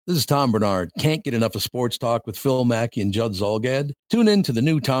This is Tom Bernard. Can't get enough of sports talk with Phil Mackey and Judd Zolgad? Tune in to the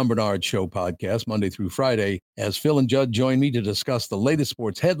new Tom Bernard Show podcast Monday through Friday as Phil and Judd join me to discuss the latest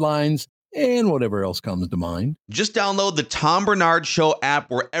sports headlines and whatever else comes to mind. Just download the Tom Bernard Show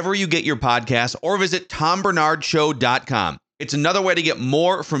app wherever you get your podcasts or visit tombernardshow.com. It's another way to get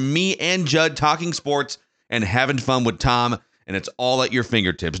more from me and Judd talking sports and having fun with Tom, and it's all at your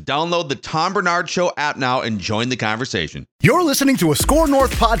fingertips. Download the Tom Bernard Show app now and join the conversation. You're listening to a Score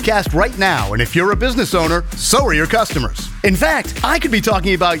North podcast right now, and if you're a business owner, so are your customers. In fact, I could be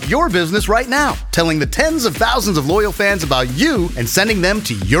talking about your business right now, telling the tens of thousands of loyal fans about you and sending them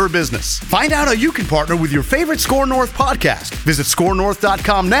to your business. Find out how you can partner with your favorite Score North podcast. Visit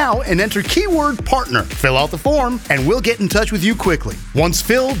scorenorth.com now and enter keyword partner. Fill out the form, and we'll get in touch with you quickly. Once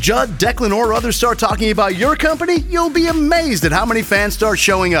Phil, Judd, Declan, or others start talking about your company, you'll be amazed at how many fans start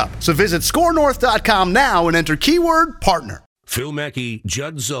showing up. So visit scorenorth.com now and enter keyword partner. Phil Mackey,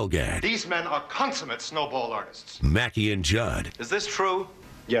 Judd Zolgad. These men are consummate snowball artists. Mackey and Judd. Is this true?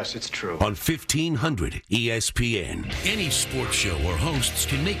 Yes, it's true. On 1500 ESPN. Any sports show or hosts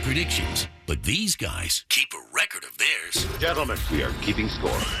can make predictions, but these guys keep a record of theirs. Gentlemen, we are keeping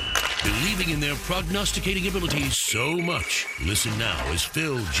score. Believing in their prognosticating abilities so much. Listen now as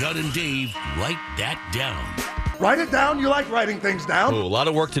Phil, Judd, and Dave write that down. Write it down? You like writing things down? Ooh, a lot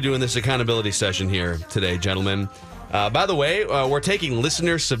of work to do in this accountability session here today, gentlemen. By the way, we're taking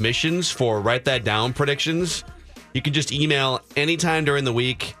listener submissions for Write That Down predictions. You can just email anytime during the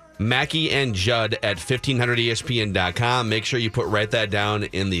week, Mackey and Judd at 1500ESPN.com. Make sure you put Write That Down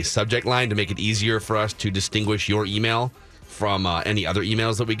in the subject line to make it easier for us to distinguish your email from any other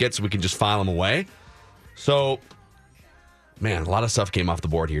emails that we get so we can just file them away. So, man, a lot of stuff came off the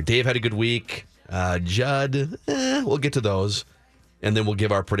board here. Dave had a good week. Judd, we'll get to those, and then we'll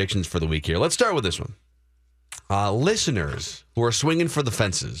give our predictions for the week here. Let's start with this one. Listeners who are swinging for the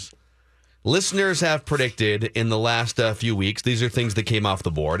fences. Listeners have predicted in the last few weeks, these are things that came off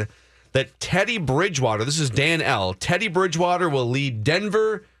the board, that Teddy Bridgewater, this is Dan L., Teddy Bridgewater will lead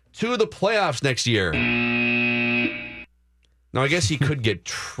Denver to the playoffs next year. Now, I guess he could get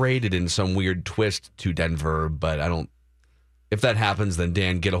traded in some weird twist to Denver, but I don't. If that happens, then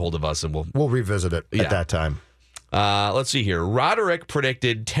Dan, get a hold of us and we'll revisit it at that time. Let's see here. Roderick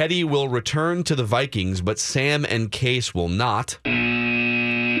predicted Teddy will return to the Vikings, but Sam and Case will not.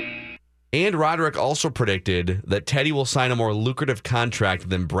 And Roderick also predicted that Teddy will sign a more lucrative contract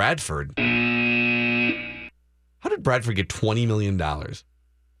than Bradford. How did Bradford get $20 million?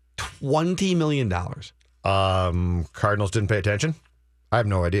 $20 million. Cardinals didn't pay attention? I have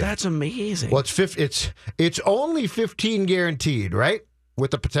no idea. That's amazing. Well, it's only 15 guaranteed, right?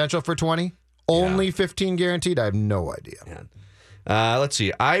 With the potential for 20? Only 15 guaranteed? I have no idea. Let's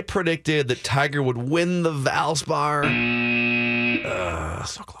see. I predicted that Tiger would win the Valspar.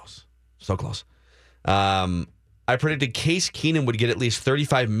 So close. So close. I predicted Case Keenum would get at least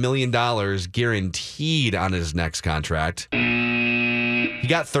 $35 million guaranteed on his next contract. He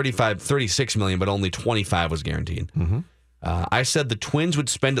got $36 million, but only $25 was guaranteed. Mm-hmm. I said the Twins would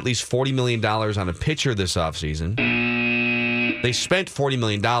spend at least $40 million on a pitcher this offseason. They spent $40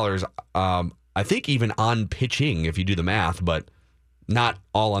 million, I think even on pitching, if you do the math, but not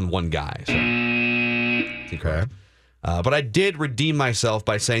all on one guy. So. Okay. But I did redeem myself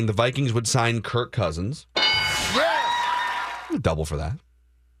by saying the Vikings would sign Kirk Cousins. Double for that.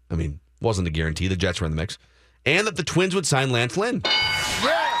 I mean, wasn't a guarantee. The Jets were in the mix. And that the Twins would sign Lance Lynn.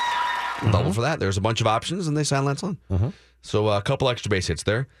 Double for that. There's a bunch of options, and they signed Lance Lynn. Mm-hmm. So a couple extra base hits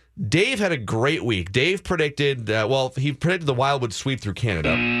there. Dave had a great week. Dave predicted, he predicted the Wild would sweep through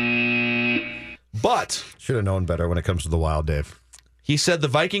Canada. But should have known better when it comes to the Wild, Dave. He said the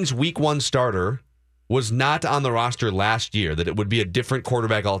Vikings' week one starter was not on the roster last year, that it would be a different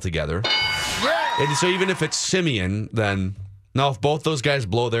quarterback altogether. And so even if it's Simeon, then now if both those guys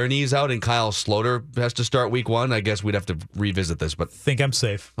blow their knees out and Kyle Sloter has to start week one, I guess we'd have to revisit this. But think I'm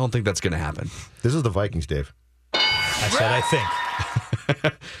safe. I don't think that's going to happen. This is the Vikings, Dave. I said I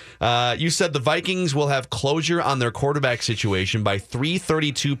think. You said the Vikings will have closure on their quarterback situation by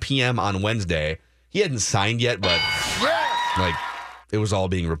 3:32 p.m. on Wednesday. He hadn't signed yet, but it was all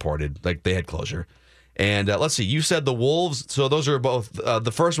being reported. Like they had closure. And let's see. You said the Wolves. So those are both.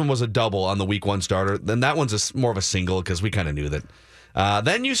 The first one was a double on the week one starter. Then that one's more of a single because we kind of knew that.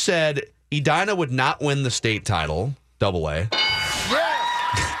 Then you said Edina would not win the state title. Double A.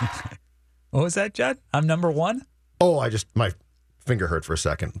 What was that, Judd? I'm number one? Oh, my finger hurt for a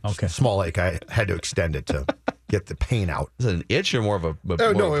second. Okay. Small ache. I had to extend it to get the pain out. Is it an itch or more of a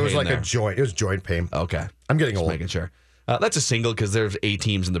no, it was like a joint. It was joint pain. Okay. I'm getting Just old. making sure. That's a single because there's 8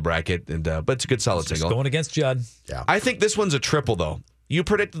 teams in the bracket, but it's a good solid single. Going against Judd. Yeah. I think this one's a triple, though. You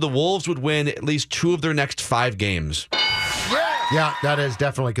predicted the Wolves would win at least 2 of their next 5 games. Yeah, that is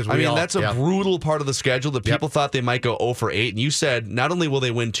definitely because that's a brutal part of the schedule that people thought they might go 0 for 8. And you said not only will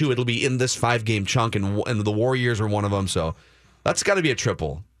they win 2, it'll be in this 5-game chunk, and the Warriors are one of them. So that's got to be a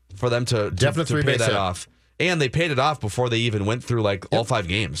triple for them to pay that off. And they paid it off before they even went through all 5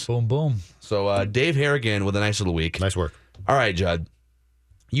 games. Boom, boom. So Dave Harrigan with a nice little week. Nice work. All right, Judd.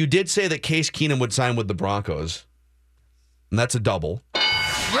 You did say that Case Keenum would sign with the Broncos, and that's a double.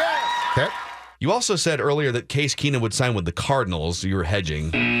 Okay. You also said earlier that Case Keenum would sign with the Cardinals. You were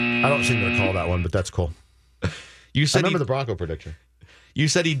hedging. I don't seem to recall that one, but that's cool. You said I remember the Bronco prediction. You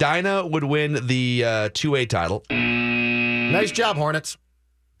said Edina would win the 2A title. Nice job, Hornets.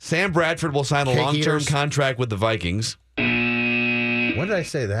 Sam Bradford will sign a long-term contract with the Vikings. When did I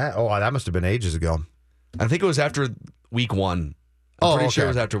say that? Oh, that must have been ages ago. I think it was after week 1. I'm pretty sure it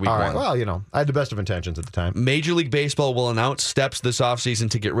was after week 1. Right. Well, I had the best of intentions at the time. Major League Baseball will announce steps this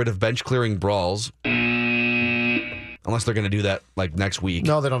offseason to get rid of bench-clearing brawls. Unless they're going to do that next week.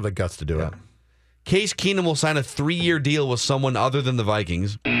 No, they don't have the guts to do it. Case Keenum will sign a 3-year deal with someone other than the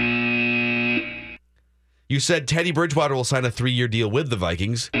Vikings. You said Teddy Bridgewater will sign a 3-year deal with the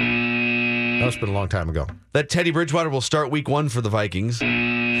Vikings. That's been a long time ago. That Teddy Bridgewater will start week 1 for the Vikings.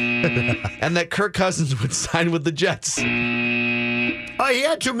 And that Kirk Cousins would sign with the Jets. Oh, he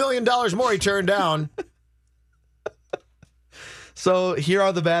had $2 million more he turned down. So here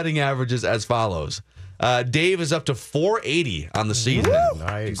are the batting averages as follows. Dave is up to 480 on the season.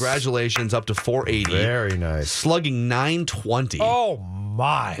 Nice. Congratulations, up to 480. Very nice. Slugging 920. Oh,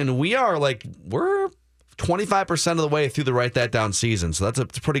 my. And we're 25% of the way through the Write That Down season, so that's a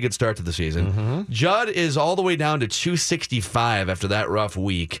pretty good start to the season. Mm-hmm. Judd is all the way down to 265 after that rough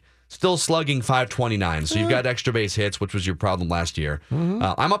week. Still slugging 529, so you've got extra base hits, which was your problem last year. Mm-hmm.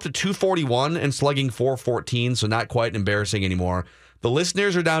 I'm up to 241 and slugging 414, so not quite embarrassing anymore. The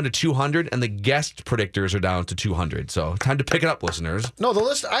listeners are down to 200, and the guest predictors are down to 200. So time to pick it up, listeners. No, the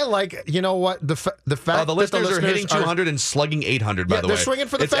list, I like, you know what, the fact the listeners are hitting 200 and slugging 800, by the way. They're swinging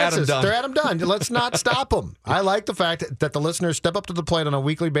for the fences. They're Adam Dunn. Let's not stop them. I like the fact that the listeners step up to the plate on a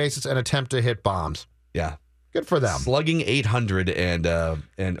weekly basis and attempt to hit bombs. Yeah. Good for them. Slugging 800 and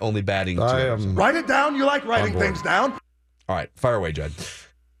only batting 200. Write it down. You like writing things down. All right, fire away, Judd.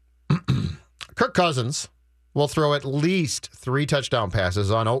 Kirk Cousins will throw at least 3 touchdown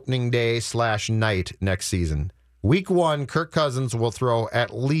passes on opening day / night next season. Week 1, Kirk Cousins will throw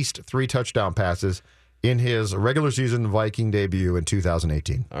at least 3 touchdown passes in his regular season Viking debut in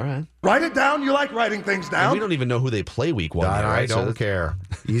 2018. All right. Write it down. You like writing things And down. we don't even know who they play week 1. Yet, right? I don't care.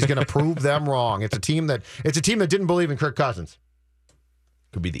 He's going to prove them wrong. It's a team that didn't believe in Kirk Cousins.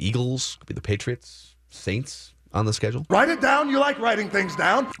 Could be the Eagles, could be the Patriots, Saints on the schedule. Write it down. You like writing things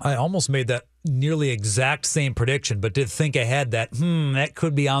down. I almost made that nearly exact same prediction, but did think ahead that, that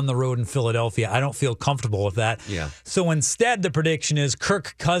could be on the road in Philadelphia. I don't feel comfortable with that. Yeah. So instead, the prediction is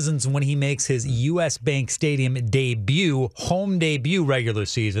Kirk Cousins, when he makes his U.S. Bank Stadium home debut regular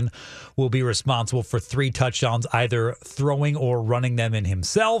season, will be responsible for 3 touchdowns, either throwing or running them in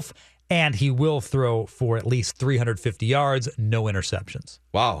himself, and he will throw for at least 350 yards, no interceptions.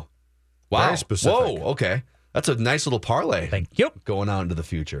 Wow. Very specific. Whoa, okay. That's a nice little parlay. Thank you. Going out into the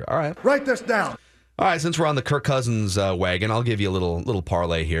future. All right. Write this down. All right, since we're on the Kirk Cousins wagon, I'll give you a little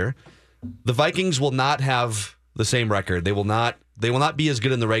parlay here. The Vikings will not have the same record. They will not be as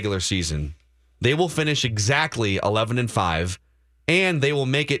good in the regular season. They will finish exactly 11-5, and they will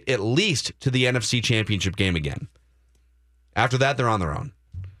make it at least to the NFC Championship game again. After that, they're on their own.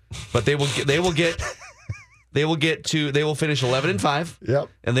 But they will finish 11-5. Yep.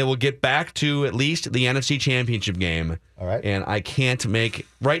 And they will get back to at least the NFC Championship game. All right. And I can't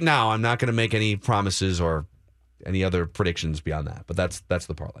right now, I'm not going to make any promises or any other predictions beyond that. But that's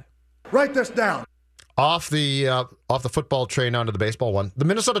the parlay. Write this down. Off the football train onto the baseball one. The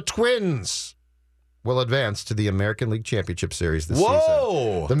Minnesota Twins will advance to the American League Championship Series this season.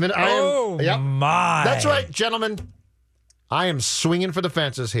 Whoa! My. That's right, gentlemen. I am swinging for the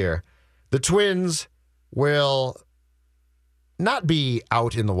fences here. The Twins will not be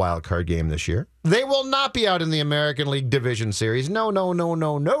out in the wild card game this year. They will not be out in the American League Division Series.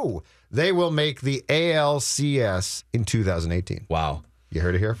 No. They will make the ALCS in 2018. Wow. You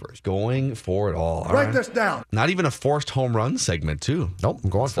heard it here first. Going for it all. Write this down. Not even a forced home run segment, too. Nope, I'm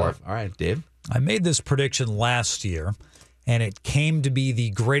going for it. All right, Dave. I made this prediction last year, and it came to be the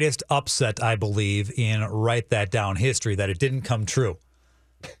greatest upset, I believe, in Write That Down history, that it didn't come true.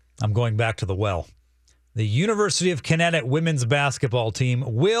 I'm going back to the well. The University of Connecticut women's basketball team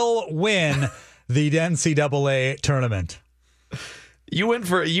will win the NCAA tournament. You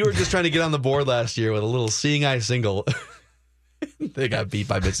were just trying to get on the board last year with a little seeing eye single. They got beat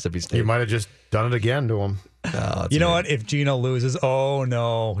by Mississippi State. You might have just done it again to him. You know what? If Geno loses, oh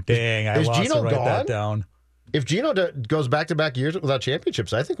no, dang, I Is lost Geno to write gone? that down. If Geno goes back-to-back years without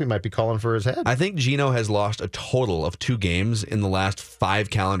championships, I think we might be calling for his head. I think Geno has lost a total of 2 games in the last 5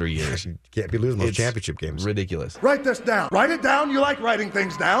 calendar years. Can't be losing those It's championship games. Ridiculous. Write this down. Write it down. You like writing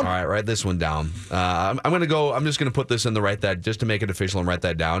things down. All right, write this one down. I'm just going to put this in the write that just to make it official and write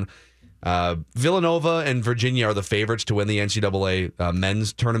that down. Villanova and Virginia are the favorites to win the NCAA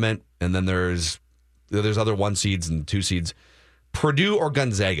men's tournament, and then there's other 1 seeds and 2 seeds. Purdue or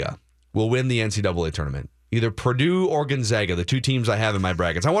Gonzaga will win the NCAA tournament. Either Purdue or Gonzaga, the 2 teams I have in my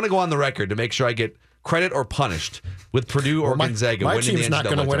brackets. I want to go on the record to make sure I get credit or punished with Purdue or Gonzaga my winning the NCAA team's not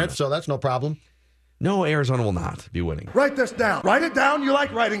going to win tournament. it, so that's no problem. No, Arizona will not be winning. Write this down. Write it down. You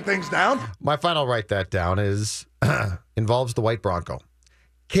like writing things down. My final write that down is involves the White Bronco.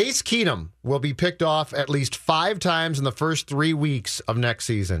 Case Keenum will be picked off at least 5 times in the first 3 weeks of next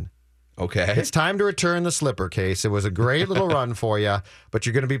season. Okay. It's time to return the slipper case. It was a great little run for you, but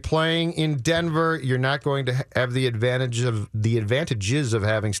you're going to be playing in Denver. You're not going to have the advantages of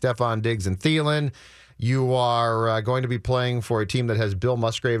having Stephon Diggs and Thielen. You are going to be playing for a team that has Bill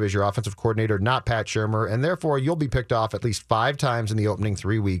Musgrave as your offensive coordinator, not Pat Shurmur, and therefore you'll be picked off at least 5 times in the opening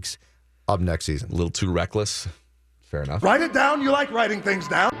 3 weeks of next season. A little too reckless. Fair enough. Write it down. You like writing things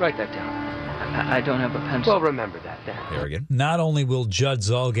down. Write that down. I don't have a pencil. Well, remember that then. There again. Not only will Judd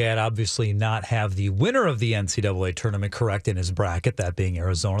Zulgad obviously not have the winner of the NCAA tournament correct in his bracket, that being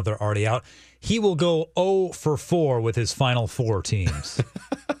Arizona, they're already out. He will go 0 for 4 with his final 4 teams.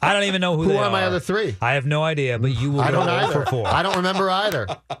 I don't even know who they are. Who are my other 3? I have no idea, but you will go 0 for 4. I don't remember either.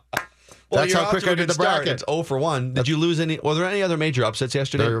 That's how quick I did the bracket. It's 0 for 1. Did you lose any? Were there any other major upsets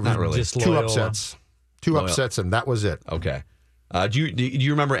yesterday? Not really. Just 2 Loyola. upsets. 2 upsets, and that was it. Okay. Do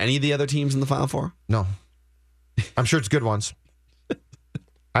you remember any of the other teams in the Final Four? No. I'm sure it's good ones.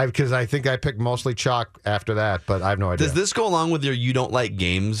 Because I think I picked mostly chalk after that, but I have no idea. Does this go along with your you don't like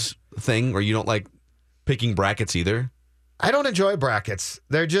games thing, or you don't like picking brackets either? I don't enjoy brackets.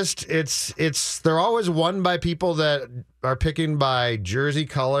 They're just they're always won by people that are picking by jersey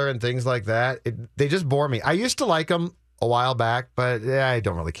color and things like that. They just bore me. I used to like them a while back, but I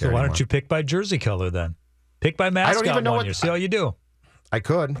don't really care. So why anymore. don't you pick by jersey color then? Pick by mascot. I don't even know one year. See how you do. I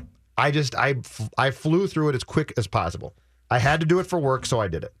could. I flew through it as quick as possible. I had to do it for work, so I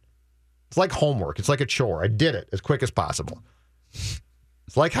did it. It's like homework. It's like a chore. I did it as quick as possible.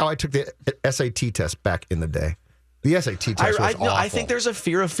 It's like how I took the SAT test back in the day. The SAT test was awful. I think there's a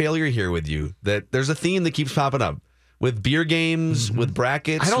fear of failure here with you. That there's a theme that keeps popping up. With beer games, with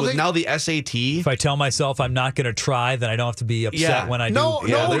brackets, now the SAT. If I tell myself I'm not going to try, then I don't have to be upset when I do.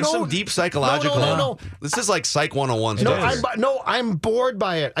 There's some deep psychological. No. This is like Psych 101 stuff. I'm bored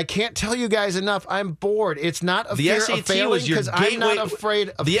by it. I can't tell you guys enough. I'm bored. It's not a fear of failing because I'm not afraid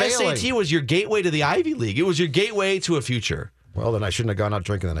of failing. The SAT was your gateway to the Ivy League. It was your gateway to a future. Well, then I shouldn't have gone out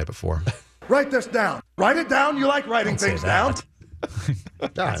drinking the night before. Write this down. Write it down. You like writing things down.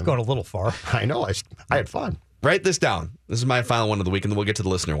 That's going a little far. I know. I had fun. Write this down. This is my final one of the week, and then we'll get to the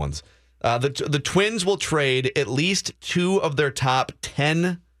listener ones. The Twins will trade at least 2 of their top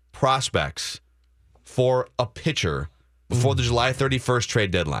 10 prospects for a pitcher before the July 31st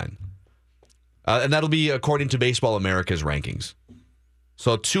trade deadline. And that'll be according to Baseball America's rankings.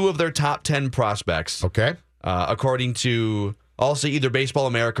 So 2 of their top 10 prospects. Okay. According to also either Baseball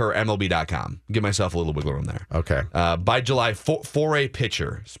America or MLB.com. Give myself a little wiggle room there. Okay. By July, for a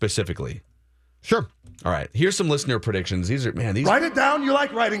pitcher specifically. Sure. All right. Here's some listener predictions. These Write it down. You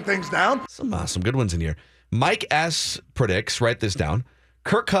like writing things down. Some good ones in here. Mike S. predicts, write this down,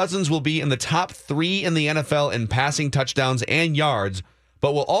 Kirk Cousins will be in the top 3 in the NFL in passing touchdowns and yards,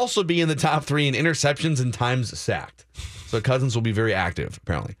 but will also be in the top 3 in interceptions and times sacked. So Cousins will be very active,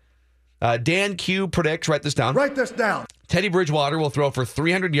 apparently. Dan Q predicts, write this down. Write this down. Teddy Bridgewater will throw for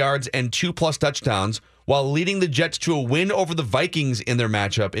 300 yards and 2+ touchdowns while leading the Jets to a win over the Vikings in their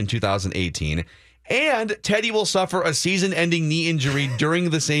matchup in 2018. And Teddy will suffer a season-ending knee injury during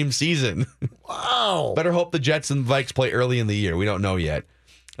the same season. Wow. Better hope the Jets and Vikes play early in the year. We don't know yet.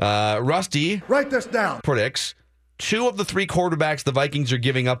 Rusty Write this down. predicts 2 of the 3 quarterbacks the Vikings are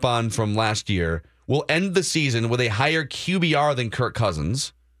giving up on from last year will end the season with a higher QBR than Kirk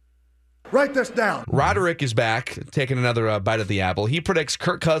Cousins. Write this down. Roderick is back, taking another bite at the apple. He predicts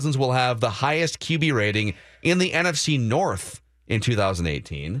Kirk Cousins will have the highest QB rating in the NFC North in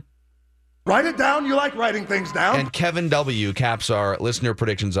 2018. Write it down. You like writing things down. And Kevin W. caps our listener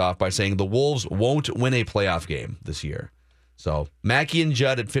predictions off by saying the Wolves won't win a playoff game this year. So Mackey and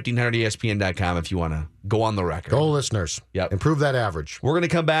Judd at 1500ESPN.com if you want to go on the record. Go listeners. Yep. Improve that average. We're going to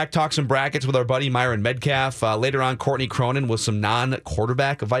come back, talk some brackets with our buddy Myron Medcalf. Later on, Courtney Cronin with some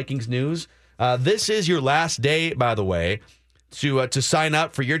non-quarterback Vikings news. This is your last day, by the way, to sign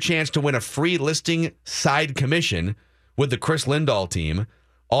up for your chance to win a free listing side commission with the Chris Lindahl team.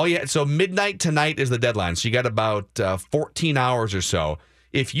 So midnight tonight is the deadline. So you got about 14 hours or so.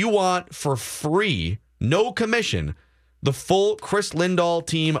 If you want for free, no commission, the full Chris Lindahl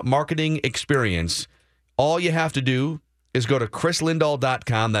team marketing experience, all you have to do is go to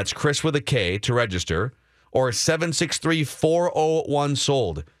chrislindahl.com. That's Chris with a K to register, or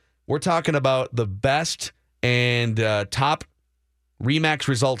 763-401-SOLD. We're talking about the best and top RE/MAX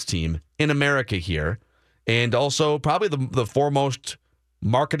results team in America here, and also probably the foremost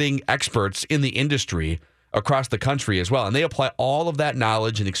marketing experts in the industry across the country as well. And they apply all of that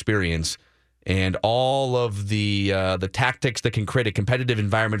knowledge and experience and all of the tactics that can create a competitive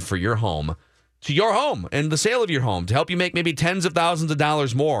environment for your home to your home and the sale of your home to help you make maybe tens of thousands of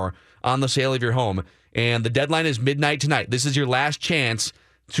dollars more on the sale of your home. And the deadline is midnight tonight. This is your last chance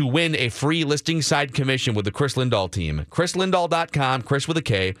to win a free listing side commission with the Chris Lindahl team. chrislindahl.com, Chris with a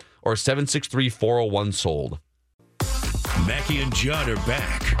K, or 763-401-SOLD. Mackey and Judd are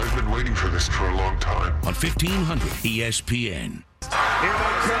back. I've been waiting for this for a long time. On 1500 ESPN. Here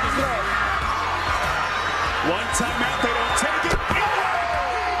they come. One timeout, they don't take it.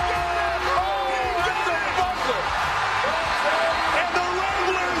 And the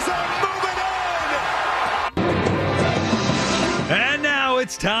Ramblers are moving on. And now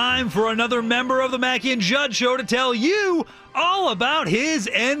it's time for another member of the Mackey and Judd Show to tell you all about his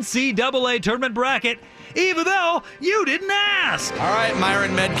NCAA tournament bracket, even though you didn't ask. All right, Myron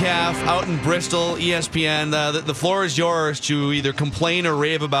Medcalf out in Bristol, ESPN. The floor is yours to either complain or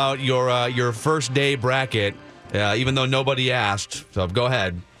rave about your first day bracket, even though nobody asked. So go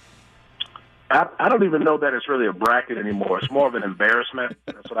ahead. I don't even know that it's really a bracket anymore. It's more of an embarrassment.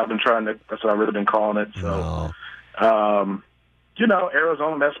 That's what I've been that's what I've really been calling it. So,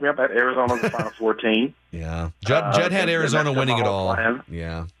 Arizona messed me up. At Arizona was the Final 14. Yeah, Judd had Arizona winning it all. Plan.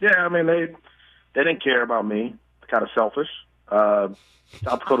 Yeah. I mean they didn't care about me. Kind of selfish. South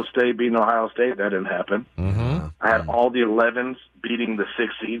Dakota State beating Ohio State, that didn't happen. Mm-hmm. I had all the 11s beating the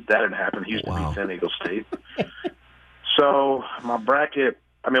 6 seed. That didn't happen. Houston beat San Diego State. So my bracket,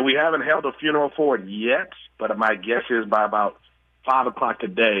 I mean, we haven't held a funeral for it yet, but my guess is by about 5 o'clock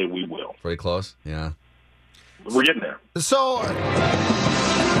today we will. Pretty close, yeah. We're getting there. So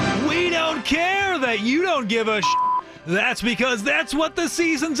we don't care that you don't give a That's because that's what the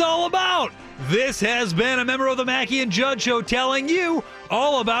season's all about. This has been a member of the Mackey and Judd Show telling you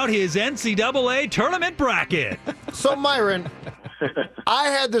all about his NCAA tournament bracket. So, Myron, I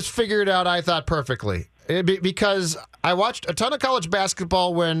had this figured out, I thought, perfectly. Because I watched a ton of college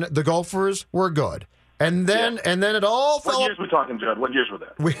basketball when the Gophers were good. And then it all fell. What years we talking, Judd? What years were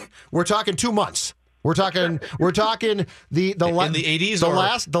that? We're talking 2 months. We're talking the in the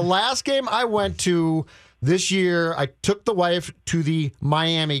 80s. The last game I went to this year, I took the wife to the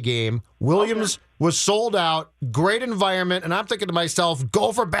Miami game. Williams was sold out, great environment, and I'm thinking to myself,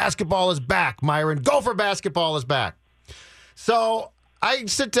 Gopher basketball is back, Myron. Gopher basketball is back. So I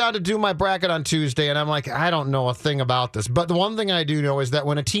sit down to do my bracket on Tuesday, and I'm like, I don't know a thing about this. But the one thing I do know is that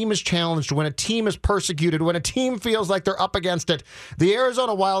when a team is challenged, when a team is persecuted, when a team feels like they're up against it, the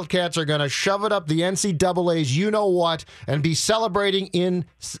Arizona Wildcats are going to shove it up the NCAA's you-know-what and be celebrating in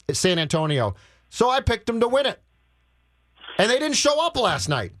San Antonio. So I picked them to win it. And they didn't show up last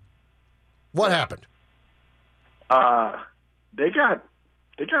night. What happened? They got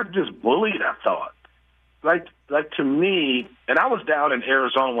just bullied, I thought. Like to me, and I was down in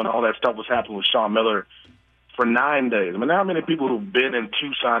Arizona when all that stuff was happening with Sean Miller for 9 days. I mean, how many people who've been in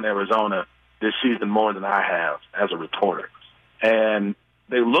Tucson, Arizona this season more than I have as a reporter? And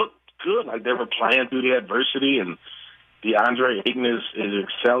they looked good, like they were playing through the adversity, and DeAndre Ayton is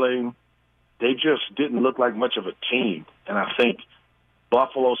excelling. They just didn't look like much of a team. And I think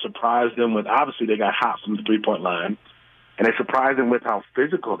Buffalo surprised them with, obviously they got hot from the three-point line, and they surprised them with how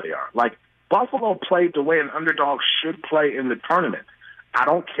physical they are. Like, Buffalo played the way an underdog should play in the tournament. I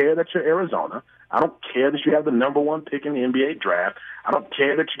don't care that you're Arizona. I don't care that you have the number 1 pick in the NBA draft. I don't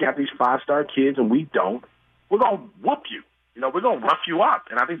care that you got these 5-star kids and we don't. We're going to whoop you. We're going to rough you up.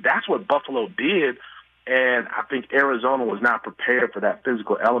 And I think that's what Buffalo did. And I think Arizona was not prepared for that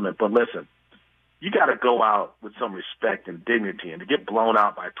physical element. But listen, you got to go out with some respect and dignity. And to get blown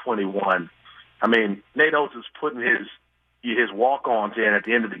out by 21, I mean, Nate Oates is putting his walk-ons in at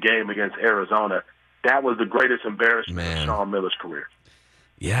the end of the game against Arizona. That was the greatest embarrassment of Sean Miller's career.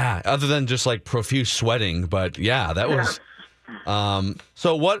 Yeah, other than just like profuse sweating, but yeah, that was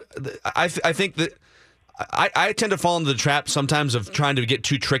So what I think that I tend to fall into the trap sometimes of trying to get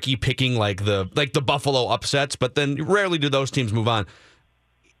too tricky, picking like the Buffalo upsets, but then rarely do those teams move on.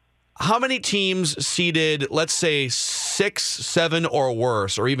 How many teams seeded, let's say 6, 7, or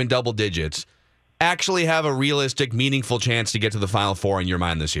worse, or even double digits, actually have a realistic, meaningful chance to get to the Final Four in your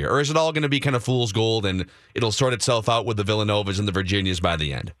mind this year? Or is it all going to be kind of fool's gold and it'll sort itself out with the Villanovas and the Virginias by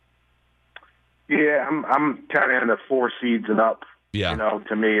the end? Yeah, I'm kind of in the 4 seeds and up. Yeah. You know,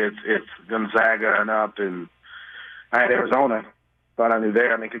 to me, it's Gonzaga and up, and I had Arizona. Thought I knew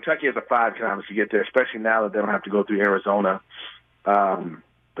there. I mean, Kentucky has a 5 can obviously get there, especially now that they don't have to go through Arizona.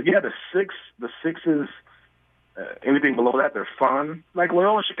 But yeah, the sixes, anything below that, they're fun. Like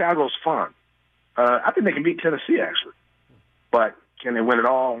Loyola Chicago is fun. I think they can beat Tennessee actually, but can they win it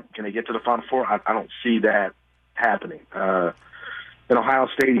all? Can they get to the Final Four? I don't see that happening. And Ohio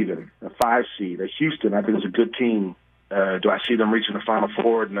State even a 5 seed. Houston, I think is a good team. Do I see them reaching the Final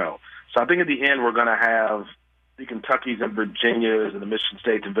Four? No. So I think at the end we're going to have the Kentuckys and Virginias and the Michigan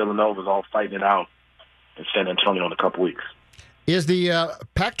States and Villanovas all fighting it out in San Antonio in a couple weeks. Is the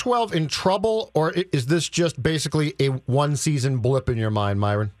Pac-12 in trouble, or is this just basically a one-season blip in your mind,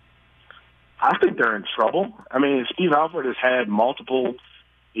 Myron? I think they're in trouble. I mean, Steve Alford has had multiple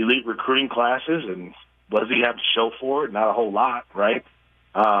elite recruiting classes, and what does he have to show for it? Not a whole lot, right?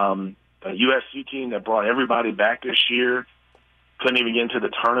 A USC team that brought everybody back this year couldn't even get into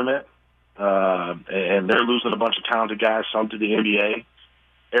the tournament, and they're losing a bunch of talented guys, some to the NBA.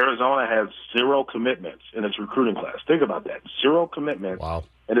 Arizona has 0 commitments in its recruiting class. Think about that. 0 commitments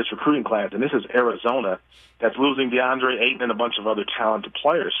in its recruiting class. And this is Arizona that's losing DeAndre Ayton and a bunch of other talented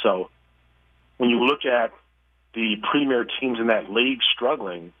players. So when you look at the premier teams in that league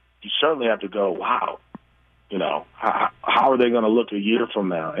struggling, you certainly have to go, wow, you know, how are they going to look a year from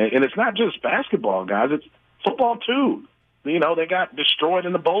now? And it's not just basketball, guys. It's football, too. You know, they got destroyed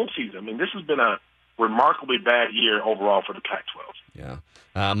in the bowl season. I mean, this has been a remarkably bad year overall for the Pac-12. Yeah.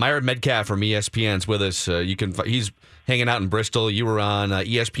 Myron Medcalf from ESPN's with us. He's hanging out in Bristol. You were on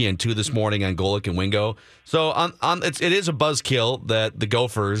ESPN2 this morning on Golic and Wingo. So it is a buzzkill that the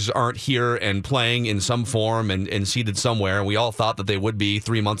Gophers aren't here and playing in some form and seated somewhere. And we all thought that they would be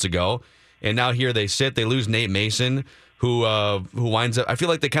 3 months ago. And now here they sit. They lose Nate Mason, who winds up. I feel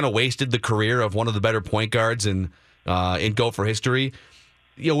like they kind of wasted the career of one of the better point guards in Gopher history.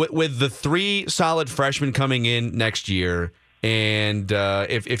 You know, with the 3 solid freshmen coming in next year, and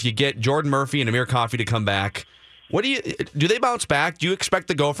if you get Jordan Murphy and Amir Coffey to come back, do they bounce back? Do you expect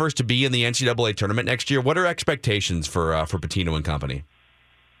the Gophers to be in the NCAA tournament next year? What are expectations for Pitino and company?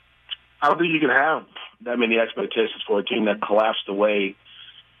 I don't think you can have that many expectations for a team that collapsed the way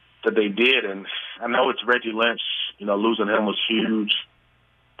that they did. And I know it's Reggie Lynch. You know, losing him was huge,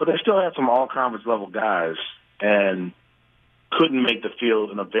 but they still had some all-conference level guys and couldn't make the field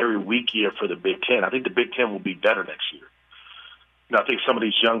in a very weak year for the Big Ten. I think the Big Ten will be better next year. You know, I think some of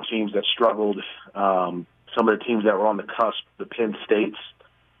these young teams that struggled, some of the teams that were on the cusp, the Penn States,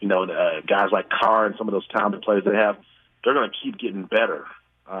 you know, guys like Carr and some of those talented players they have, they're going to keep getting better.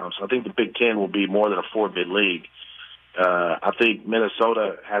 So I think the Big Ten will be more than a 4-bid league. I think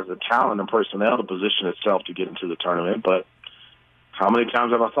Minnesota has the talent and personnel to position itself to get into the tournament, but how many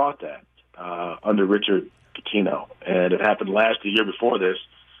times have I thought that under Richard Pitino? And it happened the year before this,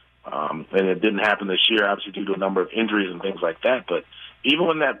 and it didn't happen this year, obviously due to a number of injuries and things like that. But even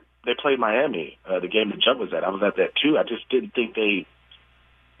when they played Miami, the game that Judd was at, I was at that too. I just didn't think they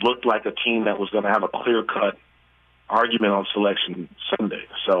looked like a team that was going to have a clear-cut argument on Selection Sunday.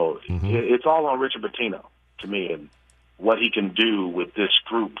 So it's all on Richard Pitino to me and what he can do with this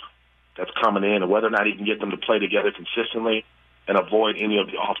group that's coming in and whether or not he can get them to play together consistently and avoid any of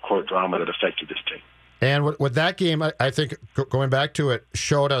the off-court drama that affected this team. And what that game, I think, going back to it,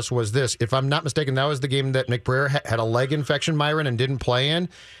 showed us was this. If I'm not mistaken, that was the game that McBrayer had a leg infection, Myron, and didn't play in.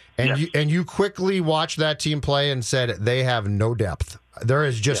 And yes. you quickly watched that team play and said they have no depth. There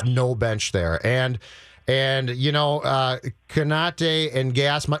is just no bench there. And you know, Kanate and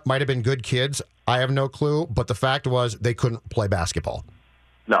Gass might have been good kids. I have no clue. But the fact was they couldn't play basketball.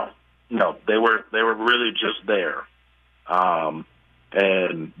 No. They were really just there.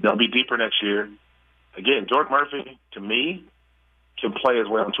 And they'll be deeper next year. Again, Jordan Murphy, to me, can play his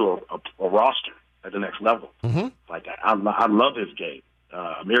way onto a roster at the next level. Mm-hmm. Like, I love his game.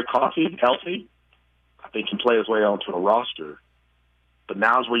 Amir Coffey, healthy, I think can play his way onto a roster. But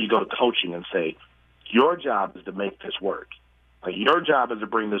now is where you go to coaching and say, your job is to make this work. Like, your job is to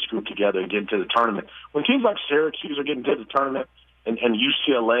bring this group together and get into the tournament. When teams like Syracuse are getting to the tournament and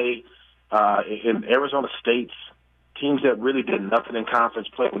UCLA and Arizona State's teams that really did nothing in conference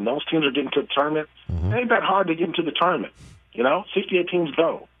play, when those teams are getting to the tournament, it ain't that hard to get into the tournament. 68 teams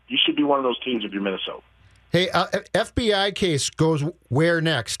go. You should be one of those teams if you're Minnesota. Hey, FBI case goes where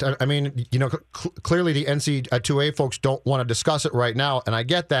next? I mean, clearly the NCAA folks don't want to discuss it right now, and I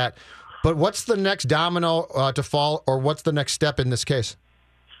get that. But what's the next domino to fall, or what's the next step in this case?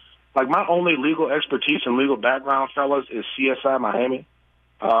 Like, my only legal expertise and legal background, fellas, is CSI Miami.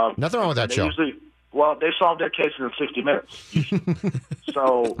 Nothing wrong with that show. They solve their cases in 60 minutes.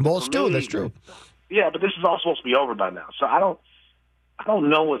 So most do. That's true. Yeah, but this is all supposed to be over by now. So I don't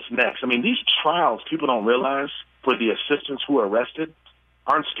know what's next. I mean, these trials, people don't realize, for the assistants who are arrested,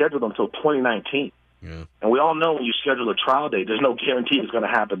 aren't scheduled until 2019. Yeah. And we all know when you schedule a trial date, there's no guarantee it's going to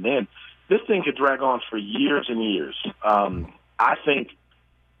happen then. This thing could drag on for years and years. I think,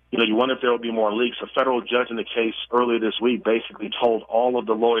 you wonder if there will be more leaks. A federal judge in the case earlier this week basically told all of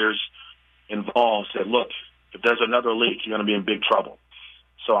the lawyers involved, said, look, if there's another leak, you're going to be in big trouble.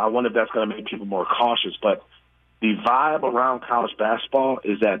 So I wonder if that's going to make people more cautious. But the vibe around college basketball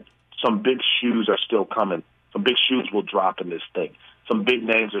is that some big shoes are still coming. Some big shoes will drop in this thing. Some big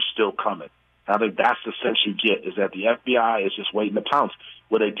names are still coming. I think that's the sense you get, is that the FBI is just waiting to pounce.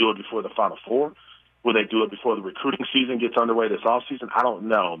 Will they do it before the Final Four? Will they do it before the recruiting season gets underway this offseason? I don't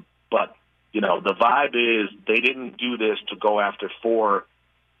know. But, the vibe is they didn't do this to go after 4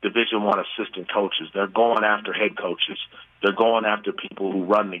 Division I assistant coaches. They're going after head coaches. They're going after people who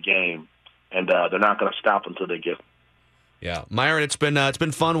run the game, and they're not going to stop until they get them. Yeah, Myron, it's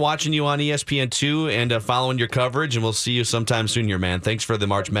been fun watching you on ESPN2 and following your coverage, and we'll see you sometime soon here, man. Thanks for the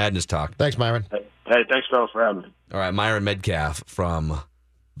March Madness talk. Thanks, Myron. Hey, thanks, fellas, for having me. All right, Myron Medcalf from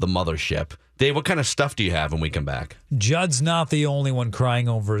the Mothership. Dave, what kind of stuff do you have when we come back? Judd's not the only one crying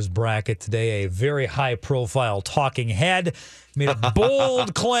over his bracket today. A very high-profile talking head made a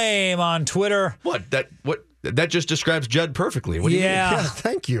bold claim on Twitter. That just describes Judd perfectly. What do you mean? Yeah,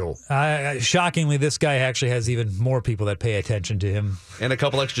 thank you. Shockingly, this guy actually has even more people that pay attention to him. And a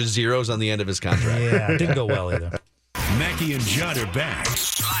couple extra zeros on the end of his contract. Yeah, it didn't go well either. Mackey and Judd are back.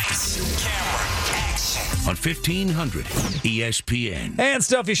 Lights, camera, action. On 1500 ESPN. And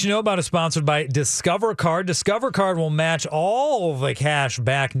stuff you should know about is sponsored by Discover Card. Discover Card will match all of the cash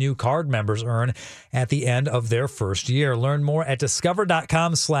back new card members earn at the end of their first year. Learn more at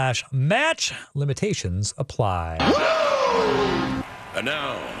discover.com/match. Limitations apply. And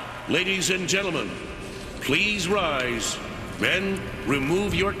now, ladies and gentlemen, please rise. Men,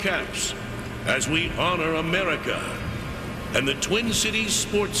 remove your caps as we honor America and the Twin Cities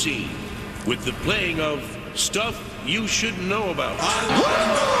sports scene with the playing of Stuff You Should Know About.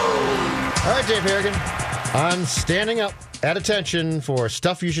 All right, Dave Harrigan. I'm standing up at attention for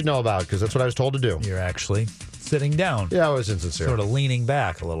Stuff You Should Know About, because that's what I was told to do. You're actually sitting down. Yeah, I was insincere. Sort of leaning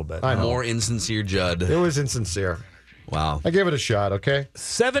back a little bit. I know. More insincere Judd. It was insincere. Wow. I gave it a shot, okay?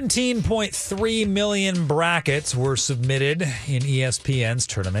 17.3 million brackets were submitted in ESPN's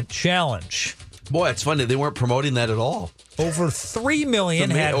Tournament Challenge. Boy, it's funny. They weren't promoting that at all. Over 3 million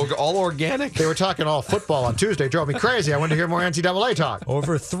had... all organic. They were talking all football on Tuesday. Drove me crazy. I wanted to hear more NCAA talk.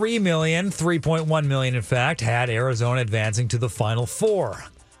 Over 3 million, 3.1 million, in fact, had Arizona advancing to the Final Four.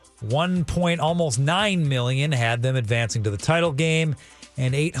 Almost 9 million had them advancing to the title game,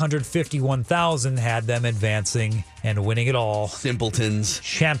 and 851,000 had them advancing and winning it all. Simpletons.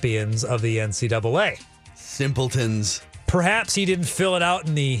 Champions of the NCAA. Simpletons. Perhaps he didn't fill it out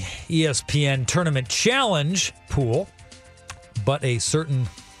in the ESPN Tournament Challenge pool, but a certain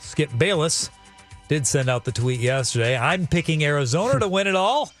Skip Bayless did send out the tweet yesterday. I'm picking Arizona to win it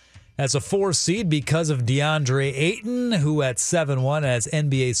all as a 4 seed because of DeAndre Ayton, who at 7'1" has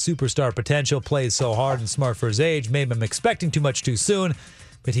NBA superstar potential, plays so hard and smart for his age. Maybe I'm expecting too much too soon,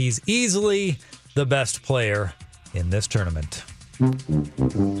 but he's easily the best player in this tournament. You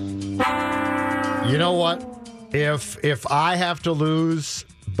know what? If I have to lose,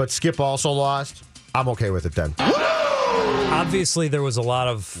 but Skip also lost, I'm okay with it then. Obviously, there was a lot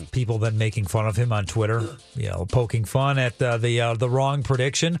of people then making fun of him on Twitter, poking fun at the wrong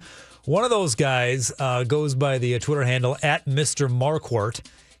prediction. One of those guys goes by the Twitter handle at Mr. Marquardt.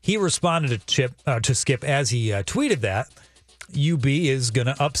 He responded to Skip as he tweeted that UB is going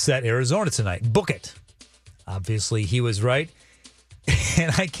to upset Arizona tonight. Book it. Obviously, he was right.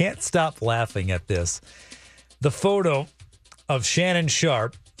 And I can't stop laughing at this. The photo of Shannon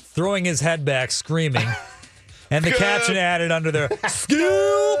Sharpe throwing his head back, screaming, and the caption added under there,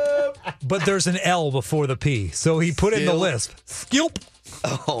 Skilp! But there's an L before the P, so he put in the lisp, Skilp!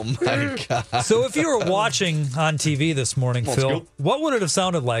 Oh, my God. So if you were watching on TV this morning, Phil, Skilp. what would it have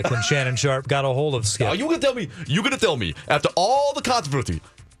sounded like when Shannon Sharpe got a hold of Skip? Are you going to tell me, after all the controversy,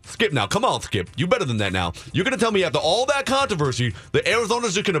 Skip now. Come on, Skip. You better than that now. You're going to tell me after all that controversy, the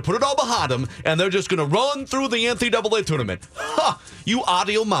Arizona's just going to put it all behind them, and they're just going to run through the NCAA tournament. Ha! You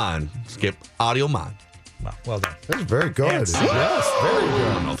audio mine, Skip. Audio mine. Well done. That's very good. Yes, very good.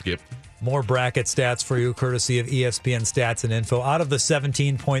 I don't know, Skip. More bracket stats for you, courtesy of ESPN Stats and Info. Out of the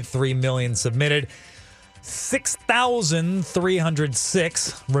 17.3 million submitted,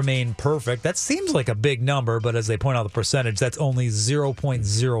 6,306 remain perfect. That seems like a big number, but as they point out the percentage, that's only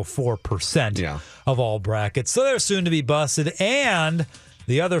 0.04% of all brackets. So they're soon to be busted. And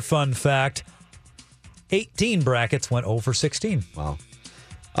the other fun fact, 18 brackets went over 16. Wow.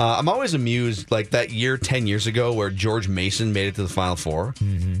 I'm always amused, like that year 10 years ago where George Mason made it to the Final Four,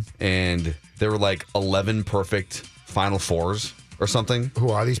 and there were like 11 perfect Final Fours or something. Who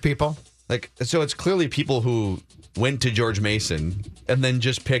are these people? So it's clearly people who went to George Mason and then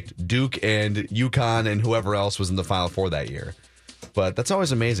just picked Duke and UConn and whoever else was in the Final Four that year. But that's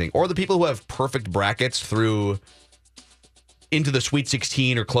always amazing. Or the people who have perfect brackets through into the Sweet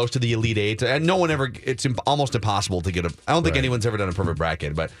 16 or close to the Elite Eight. And no one ever, it's almost impossible to get I don't think anyone's ever done a perfect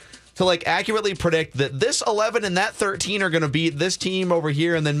bracket, but to like accurately predict that this 11 and that 13 are going to beat this team over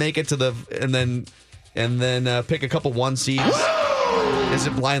here and then make it to the, and then pick a couple 1 seeds. Is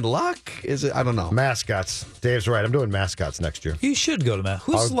it blind luck? Is it? I don't know. Mascots. Dave's right. I'm doing mascots next year. You should go to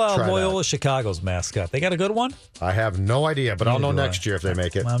mascots. Who's Loyola Chicago's mascot? They got a good one? I have no idea, but I'll know next year if they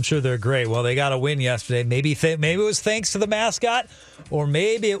make it. I'm sure they're great. Well, they got a win yesterday. Maybe it was thanks to the mascot, or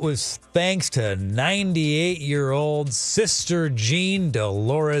maybe it was thanks to 98-year-old Sister Jean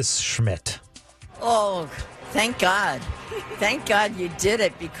Dolores Schmidt. Oh, thank God. Thank God you did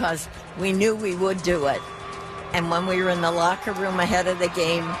it because we knew we would do it. And when we were in the locker room ahead of the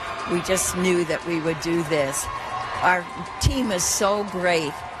game, we just knew that we would do this. Our team is so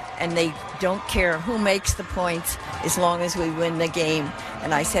great, and they don't care who makes the points as long as we win the game.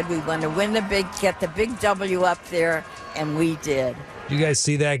 And I said we want to get the big W up there, and we did. Did you guys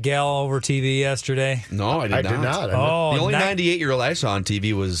see that gal over TV yesterday? No, I did not. The only 98-year-old I saw on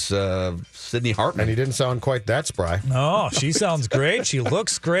TV was Sydney Hartman. And he didn't sound quite that spry. Oh, she sounds great. She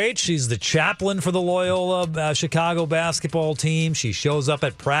looks great. She's the chaplain for the Loyola Chicago basketball team. She shows up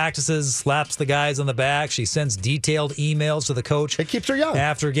at practices, slaps the guys on the back. She sends detailed emails to the coach. It keeps her young.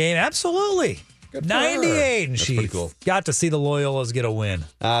 After game. Absolutely. 98, and she got to see the Loyolas get a win.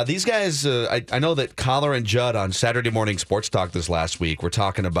 These guys, I know that Collar and Judd on Saturday Morning Sports Talk this last week were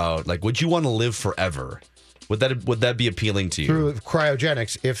talking about, like, would you want to live forever? Would that be appealing to you? Through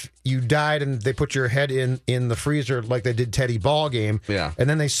cryogenics, if you died and they put your head in the freezer like they did Teddy Ballgame, and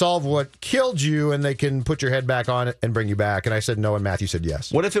then they solve what killed you and they can put your head back on it and bring you back. And I said no, and Matthew said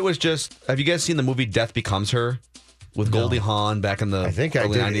yes. What if it was just, have you guys seen the movie Death Becomes Her? With Goldie Hawn back in the I think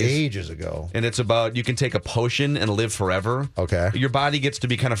early I did 90s. Ages ago. And it's about you can take a potion and live forever. Okay. Your body gets to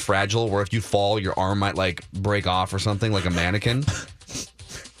be kind of fragile where if you fall, your arm might like break off or something like a mannequin.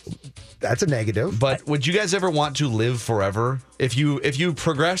 That's a negative. But would you guys ever want to live forever? If you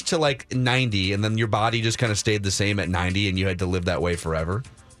progressed to like 90 and then your body just kind of stayed the same at 90 and you had to live that way forever?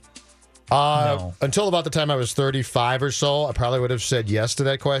 No. Until about the time I was 35 or so, I probably would have said yes to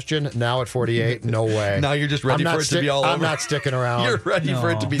that question. Now at 48, no way. Now you're just ready for it to be all over. I'm not sticking around. You're ready for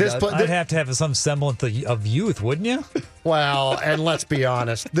it to be done. I'd have to have some semblance of youth, wouldn't you? Well, and let's be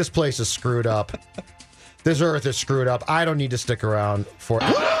honest, this place is screwed up. This earth is screwed up. I don't need to stick around for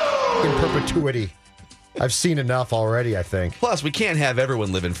in perpetuity. I've seen enough already, I think. Plus, we can't have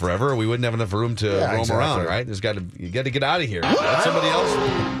everyone living forever. We wouldn't have enough room to roam around, right? You got to get out of here. Let somebody else.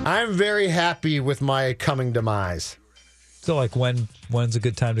 I'm very happy with my coming demise. So, like, when's a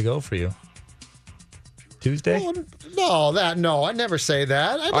good time to go for you? Tuesday? No, I never say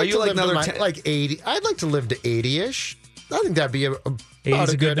that. I'd Are you like another 80? I'd like to live to 80-ish. I think that'd be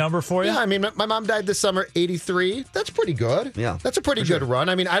 80's a good number for you? Yeah, I mean, my mom died this summer, 83. That's pretty good. Yeah. That's a pretty good run.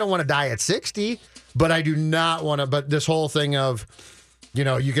 I mean, I don't want to die at 60. But I do not want to. But this whole thing of,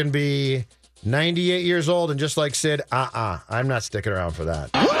 you can be 98 years old and just like Sid, I'm not sticking around for that.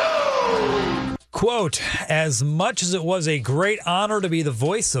 Quote, as much as it was a great honor to be the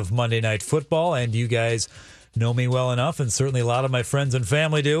voice of Monday Night Football, and you guys know me well enough, and certainly a lot of my friends and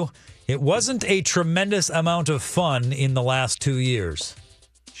family do, it wasn't a tremendous amount of fun in the last 2 years.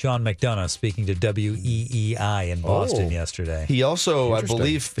 Sean McDonough speaking to WEEI in Boston yesterday. He also, I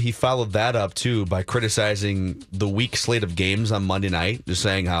believe, he followed that up, too, by criticizing the weak slate of games on Monday night, just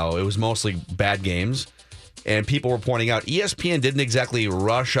saying how it was mostly bad games. And people were pointing out ESPN didn't exactly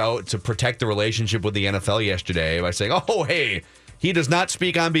rush out to protect the relationship with the NFL yesterday by saying, oh, hey, he does not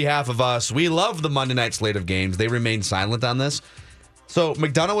speak on behalf of us. We love the Monday night slate of games. They remained silent on this. So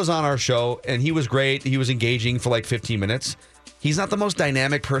McDonough was on our show, and he was great. He was engaging for like 15 minutes. He's not the most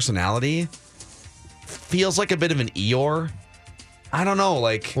dynamic personality. Feels like a bit of an Eeyore. I don't know.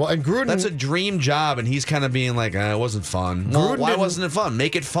 Like, well, and Gruden, that's a dream job, and he's kind of being like, it wasn't fun. Well, why wasn't it fun?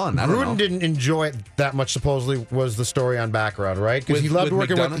 Make it fun. I don't know. Gruden didn't enjoy it that much. Supposedly, was the story on background, right? Because he loved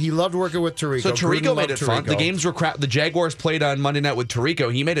working with Tirico. So Tirico made it fun. The games were crap. The Jaguars played on Monday night with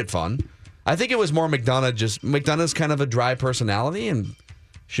Tirico. He made it fun. I think it was more McDonough. McDonough's kind of a dry personality and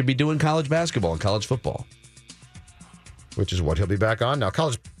should be doing college basketball and college football. Which is what he'll be back on now.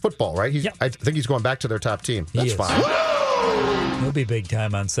 College football, right? I think he's going back to their top team. That's fine. He'll be big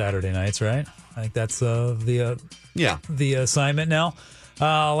time on Saturday nights, right? I think that's the assignment now.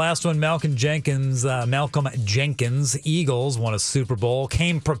 Last one, Malcolm Jenkins. Eagles won a Super Bowl.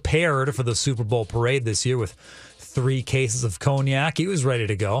 Came prepared for the Super Bowl parade this year with 3 cases of cognac. He was ready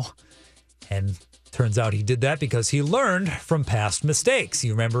to go. And turns out he did that because he learned from past mistakes.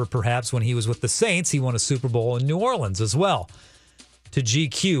 You remember perhaps when he was with the Saints, he won a Super Bowl in New Orleans as well. To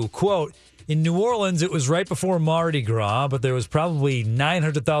GQ, quote, in New Orleans, it was right before Mardi Gras, but there was probably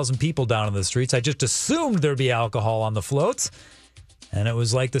 900,000 people down in the streets. I just assumed there'd be alcohol on the floats. And it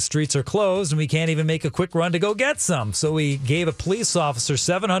was like the streets are closed and we can't even make a quick run to go get some. So we gave a police officer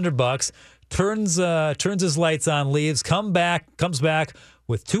 $700, turns his lights on, leaves, comes back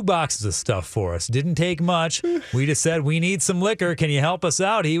with 2 boxes of stuff for us. Didn't take much. We just said, we need some liquor. Can you help us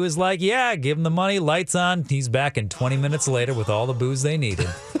out? He was like, yeah, give him the money, lights on. He's back in 20 minutes later with all the booze they needed.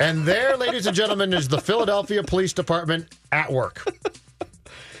 And there, ladies and gentlemen, is the Philadelphia Police Department at work.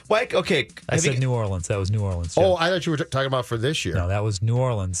 Like, okay. I said New Orleans. That was New Orleans. Jeff. Oh, I thought you were talking about for this year. No, that was New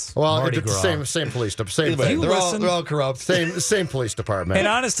Orleans. Well, Mardi it's Gras. the same police department. They're all corrupt. Same police department. And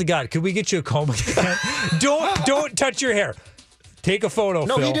honest to God, could we get you a comb again? Don't touch your hair. Take a photo.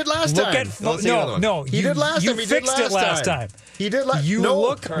 No, Phil. he did last time. No, he did last time. You fixed it last time. He did. You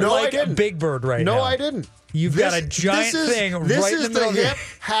look like a Big Bird right now. No, I didn't. You've got a giant thing right in the middle. This is the hip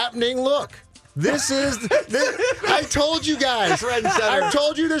happening look. This is. I told you guys. I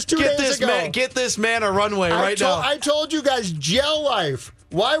told you this 2 days ago. Get this man a runway right now. I told you guys, Gel Life.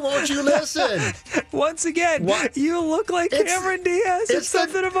 Why won't you listen? Once again, you look like Cameron Diaz. It's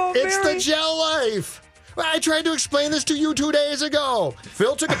something about Mary. It's the Gel Life. I tried to explain this to you 2 days ago.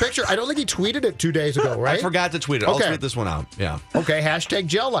 Phil took a picture. I don't think he tweeted it 2 days ago, right? I forgot to tweet it. I'll tweet this one out. Yeah. Okay, hashtag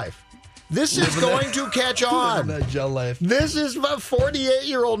Gel Life. This is going to catch on. That Gel Life. This is a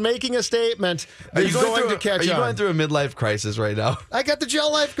 48-year-old making a statement that's going to catch on. Are you going through a midlife crisis right now? I got the Gel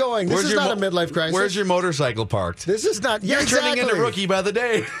Life going. This is not a midlife crisis. Where's your motorcycle parked? This is not. You're turning into rookie by the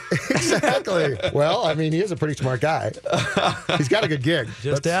day. Exactly. Well, I mean, he is a pretty smart guy. He's got a good gig.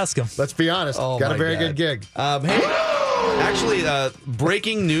 Just ask him. Let's be honest. Got a very good gig. Hey, actually,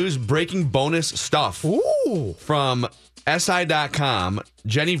 breaking news, breaking bonus stuff. Ooh. From SI.com,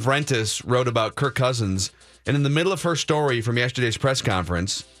 Jenny Vrentis wrote about Kirk Cousins, and in the middle of her story from yesterday's press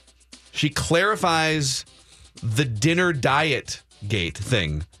conference, she clarifies the dinner diet gate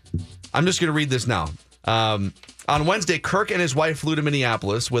thing. I'm just going to read this now. On Wednesday, Kirk and his wife flew to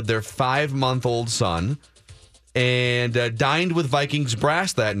Minneapolis with their 5-month-old son and dined with Vikings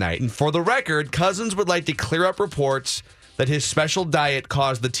brass that night. And for the record, Cousins would like to clear up reports that his special diet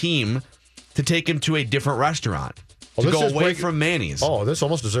caused the team to take him to a different restaurant. To go away from Manny's. Oh, this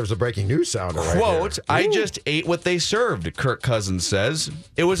almost deserves a breaking news sounder right Quote, here. I just ate what they served, Kirk Cousins says.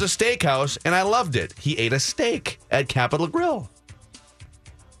 It was a steakhouse, and I loved it. He ate a steak at Capitol Grill.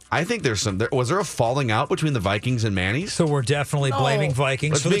 I think was there a falling out between the Vikings and Manny's? So we're definitely blaming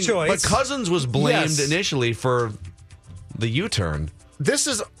Vikings for the choice. But Cousins was blamed initially for the U-turn. This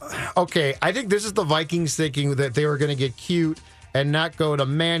is, okay, I think this is the Vikings thinking that they were going to get cute and not go to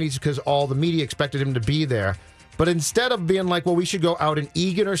Manny's because all the media expected him to be there. But instead of being like, well, we should go out in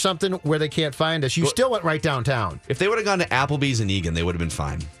Eagan or something where they can't find us, you still went right downtown. If they would have gone to Applebee's in Eagan, they would have been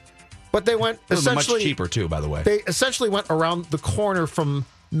fine. But they went essentially... much cheaper, too, by the way. They essentially went around the corner from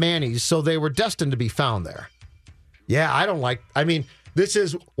Manny's, so they were destined to be found there. Yeah, I mean, this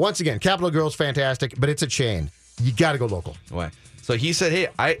is, once again, Capitol Grill's fantastic, but it's a chain. You got to go local. Why? So he said,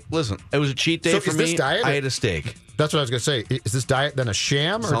 hey, listen, it was a cheat day for me. I ate a steak. That's what I was going to say. Is this diet then a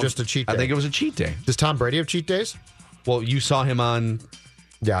sham or just a cheat day? I think it was a cheat day. Does Tom Brady have cheat days? Well, you saw him on...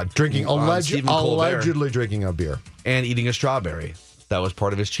 Yeah, allegedly drinking a beer. And eating a strawberry. That was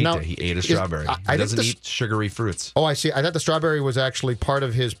part of his cheat day. He ate a strawberry. He doesn't eat sugary fruits. Oh, I see. I thought the strawberry was actually part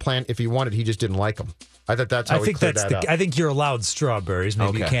of his plan. If he wanted, he just didn't like them. I thought that's how he cleared that up. I think you're allowed strawberries.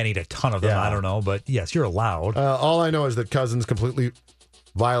 Maybe you can't eat a ton of them. I don't know. But yes, you're allowed. All I know is that Cousins completely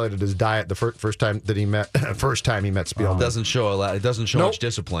violated his diet the first time he met Spielman. It doesn't show a lot. It doesn't show much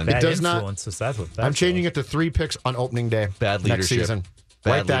discipline. Bad it does influences. Not. I'm changing it to 3 picks on opening day. Bad leadership. Next season.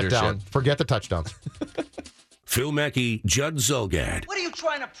 Write that down. Forget the touchdowns. Phil Mackey, Judd Zulgad. What are you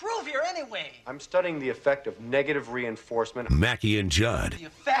trying to prove here anyway? I'm studying the effect of negative reinforcement. Mackey and Judd The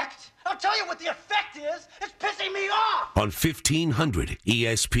effect? I'll tell you what the effect is. It's pissing me off. on 1500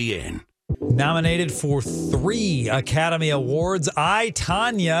 ESPN. Nominated for 3 Academy Awards, I,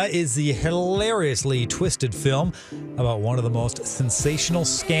 Tonya is the hilariously twisted film about one of the most sensational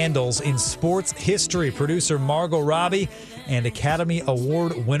scandals in sports history. Producer Margot Robbie and Academy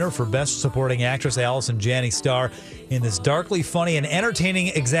Award winner for Best Supporting Actress Allison Janney star in this darkly funny and entertaining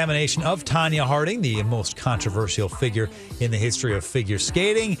examination of Tonya Harding, the most controversial figure in the history of figure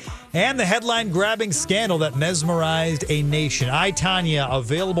skating, and the headline-grabbing scandal that mesmerized a nation. I, Tonya,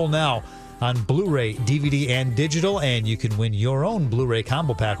 available now on Blu-ray, DVD, and digital, and you can win your own Blu-ray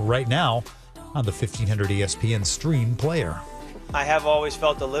combo pack right now on the 1500 ESPN stream player. I have always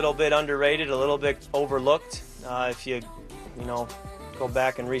felt a little bit underrated, a little bit overlooked. If you go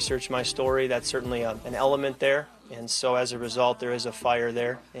back and research my story, that's certainly an element there. And so as a result, there is a fire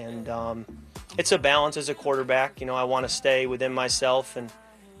there. And it's a balance as a quarterback. I want to stay within myself and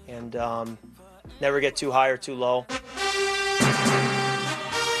never get too high or too low.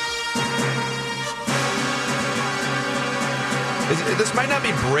 This might not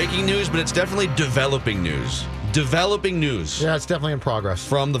be breaking news, but it's definitely developing news. Developing news. Yeah, it's definitely in progress.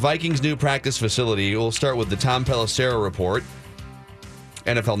 From the Vikings' new practice facility, we'll start with the Tom Pelissero report.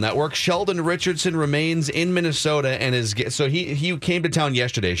 NFL Network. Sheldon Richardson remains in Minnesota and he came to town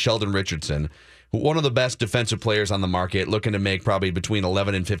yesterday. Sheldon Richardson, one of the best defensive players on the market, looking to make probably between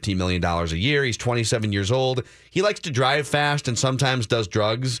 $11 and $15 million a year. He's 27 years old. He likes to drive fast and sometimes does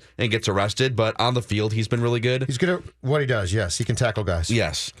drugs and gets arrested, but on the field, he's been really good. He's good at what he does, yes. He can tackle guys.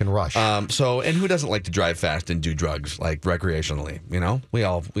 Yes. Can rush. And who doesn't like to drive fast and do drugs, like recreationally?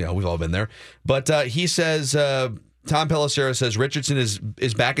 We've all been there. But he says, Tom Pelissero says Richardson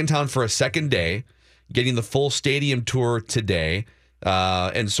is back in town for a second day, getting the full stadium tour today.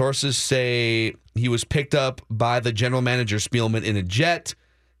 And sources say he was picked up by the general manager Spielman in a jet,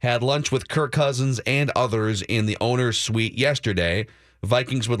 had lunch with Kirk Cousins and others in the owner's suite yesterday.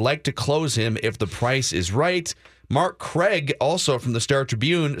 Vikings would like to close him if the price is right. Mark Craig, also from the Star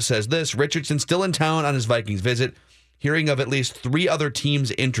Tribune, says this: Richardson still in town on his Vikings visit, hearing of at least 3 other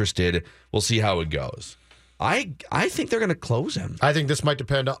teams interested. We'll see how it goes. I think they're going to close him. I think this might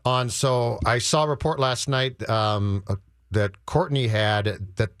depend on. So I saw a report last night that Courtney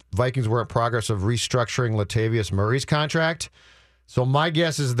had that Vikings were in progress of restructuring Latavius Murray's contract. So my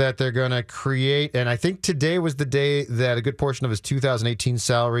guess is that they're going to create, and I think today was the day that a good portion of his 2018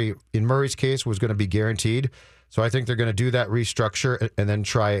 salary in Murray's case was going to be guaranteed. So I think they're going to do that restructure and then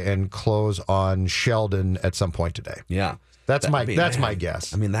try and close on Sheldon at some point today. Yeah. That's my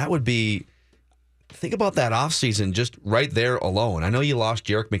guess. I mean, that would be... Think about that offseason just right there alone. I know you lost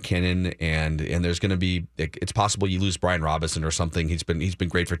Jerick McKinnon, and there's going to be, it's possible you lose Brian Robinson or something. He's been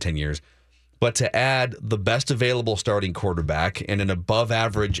great for 10 years. But to add the best available starting quarterback and an above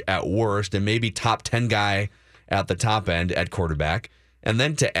average at worst and maybe top 10 guy at the top end at quarterback, and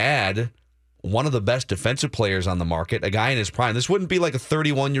then to add one of the best defensive players on the market, a guy in his prime. This wouldn't be like a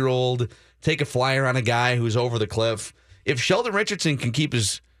 31-year-old take a flyer on a guy who's over the cliff. If Sheldon Richardson can keep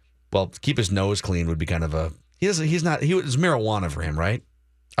his nose clean would be kind of a... He was marijuana for him, right?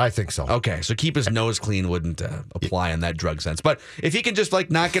 I think so. Okay, so keep his nose clean wouldn't apply in that drug sense. But if he can just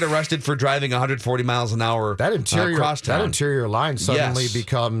not get arrested for driving 140 miles an hour across town. That interior line suddenly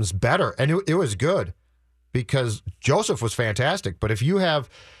becomes better. And it was good because Joseph was fantastic. But if you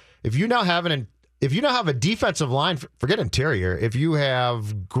now have a defensive line, forget interior. If you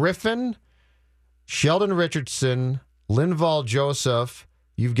have Griffin, Sheldon Richardson, Linval Joseph,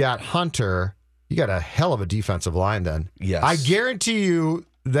 you've got Hunter. You got a hell of a defensive line then. Yes. I guarantee you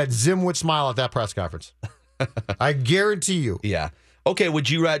that Zim would smile at that press conference. I guarantee you. Yeah. Okay, would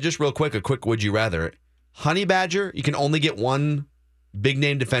you rather, just real quick, would you rather? Honey Badger, you can only get one big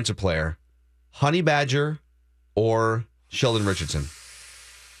name defensive player. Honey Badger or Sheldon Richardson?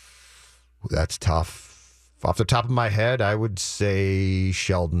 That's tough. Off the top of my head, I would say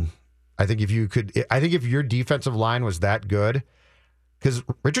Sheldon. I think if your defensive line was that good, because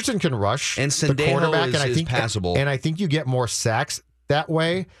Richardson can rush and the quarterback, is passable. And I think you get more sacks that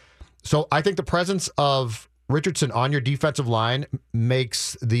way. So I think the presence of Richardson on your defensive line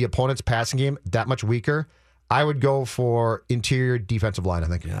makes the opponent's passing game that much weaker. I would go for interior defensive line, I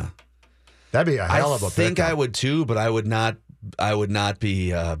think. Yeah. That'd be a hell of a pick. I think I would too, but I would not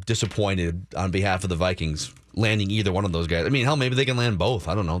be disappointed on behalf of the Vikings landing either one of those guys. I mean, hell, maybe they can land both.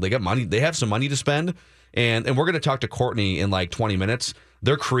 I don't know. They got money. They have some money to spend. And we're going to talk to Courtney in like 20 minutes.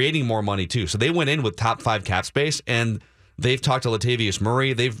 They're creating more money too. So they went in with top 5 cap space, and They've talked to Latavius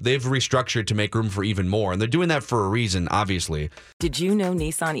Murray. They've restructured to make room for even more, and they're doing that for a reason, obviously. Did you know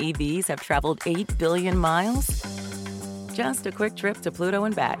Nissan EVs have traveled 8 billion miles? Just a quick trip to Pluto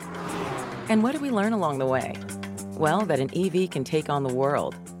and back. And what did we learn along the way? Well, that an EV can take on the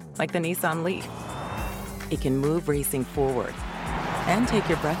world, like the Nissan Leaf. It can move racing forward and take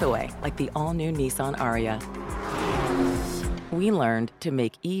your breath away, like the all-new Nissan Ariya. We learned to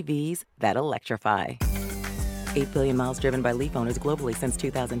make EVs that electrify. 8 billion miles driven by Leaf owners globally since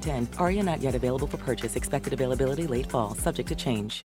 2010. Ariya not yet available for purchase. Expected availability late fall, subject to change.